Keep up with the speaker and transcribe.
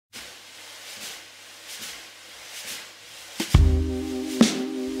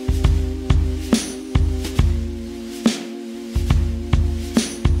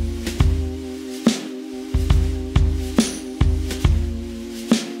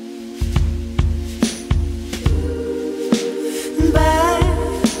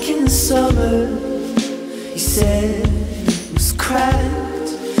summer, you said it was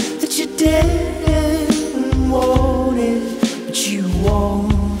cracked, that you didn't want it, but you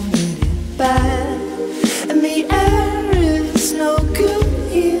wanted it back. And the air is no good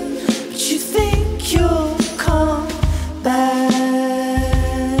here, but you think you'll come back.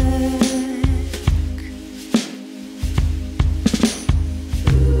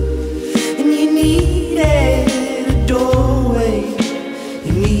 And you needed a doorway,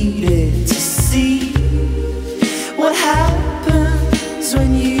 you needed to see what happens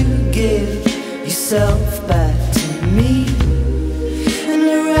when you give yourself back to me. And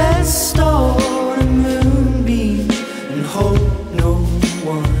the rest on a moonbeam and hope no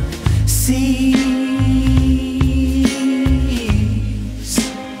one sees.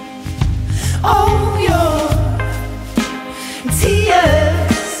 Oh, your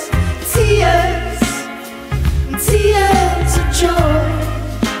tears, tears, tears of joy,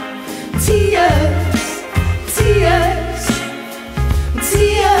 tears, tears,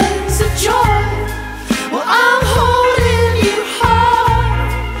 tears of joy. Well, I'm holding you hard,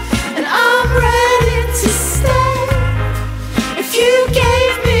 and I'm ready to stay. If you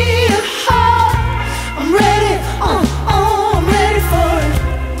gave me a heart, I'm ready, I'm ready for it.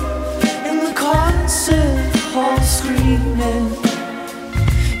 In the concert hall screaming,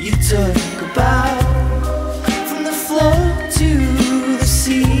 you took a bow from the floor to the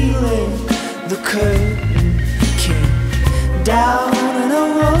ceiling. The curtain came down, and I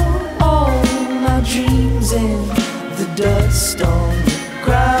wrote all my dreams in the dust on